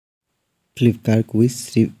Flipkart quiz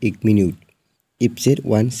सिर्फ 1 minute episode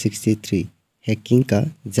 163 hacking का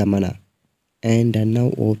जमाना and now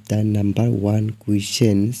of the number one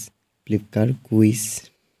questions Flipkart quiz.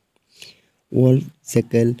 Wolf,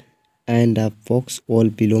 jackal and a fox all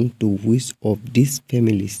belong to which of these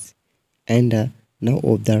families? And now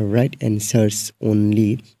of the right answers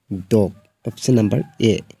only dog. Option number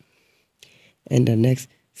A. And the next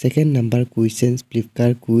second number questions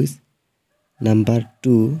Flipkart quiz number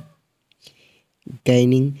 2.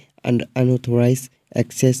 Gaining and unauthorized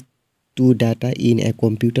access to data in a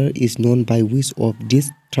computer is known by which of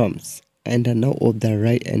these terms? And now of the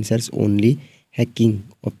right answers only hacking.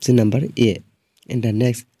 Option number A. And the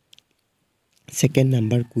next second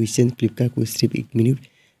number question Flipkart quiz 1 minute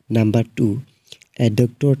number 2. A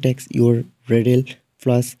doctor takes your renal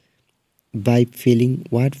flush by feeling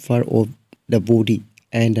what part of the body?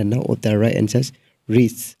 And now of the right answers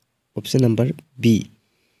wrist. Option number B.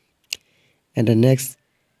 And the next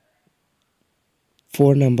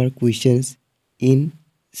 4 number questions in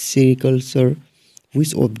sericulture,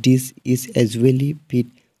 which of these is usually fed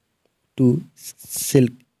to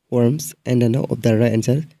silkworms? And now of the right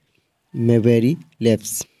answer Mayberry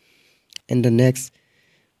leaves. And the next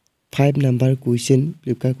 5 number question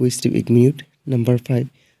Flipkart quiz 1 minute number 5.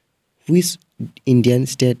 Which Indian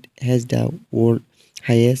state has the world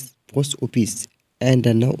highest post office? And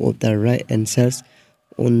now of the right answers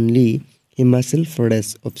only Himachal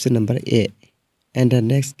Pradesh. Option number A. And the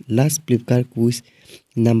next last Flipkart quiz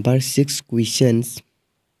number 6 questions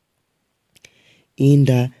in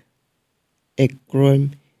the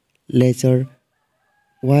acronym letter,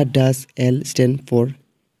 what does L stand for?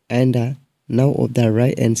 And now of the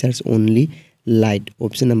right answers only light.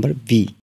 Option number B.